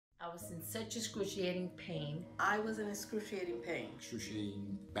was in such excruciating pain. I was in excruciating pain.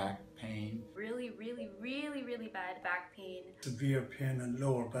 Excruciating back pain. Really bad back pain. Severe pain in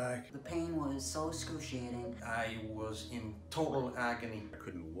lower back. The pain was so excruciating. I was in total agony. I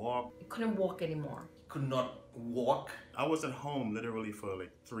couldn't walk. I couldn't walk anymore. Could not walk. I was at home literally for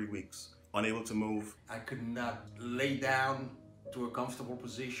like 3 weeks, unable to move. I could not lay down to a comfortable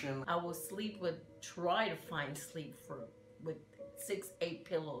position. I would try to find sleep with 6-8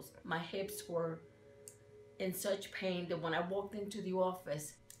 pillows. My hips were in such pain that when I walked into the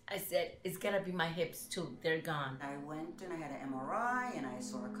office, I said, it's gotta be my hips too, they're gone. I went and I had an MRI and I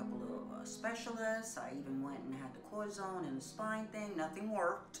saw a couple of specialists. I even went and had the cortisone and the spine thing, nothing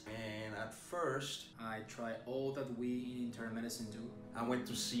worked. And at first, I tried all that we in internal medicine do. I went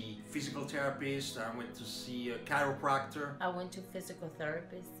to see physical therapist, I went to see a chiropractor. I went to physical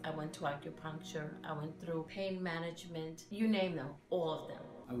therapists, I went to acupuncture, I went through pain management, you name them, all of them.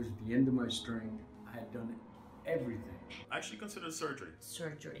 I was at the end of my strength. I had done everything. I actually considered surgery.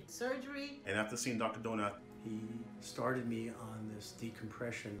 Surgery. And after seeing Dr. Donut, he started me on this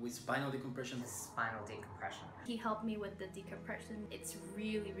decompression. With spinal decompression. Spinal decompression. He helped me with the decompression. It's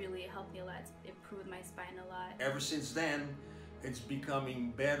really helped me a lot. It's improved my spine a lot. Ever since then, it's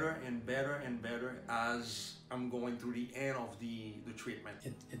becoming better and better and better as I'm going through the end of the treatment.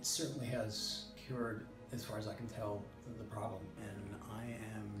 It certainly has cured, as far as I can tell, the problem. And I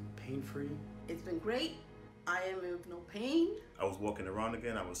am pain-free. It's been great. I am in no pain. I was walking around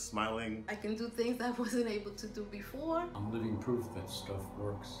again, I was smiling. I can do things I wasn't able to do before. I'm living proof that stuff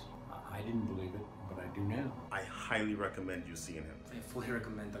works. I didn't believe it, but I do now. I highly recommend you seeing him. I fully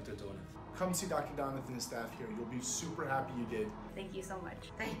recommend Dr. Donut. Come see Dr. Donath and the staff here. You'll be super happy you did. Thank you so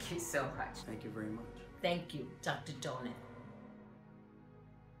much. Thank you so much. Thank you very much. Thank you, Dr. Donut.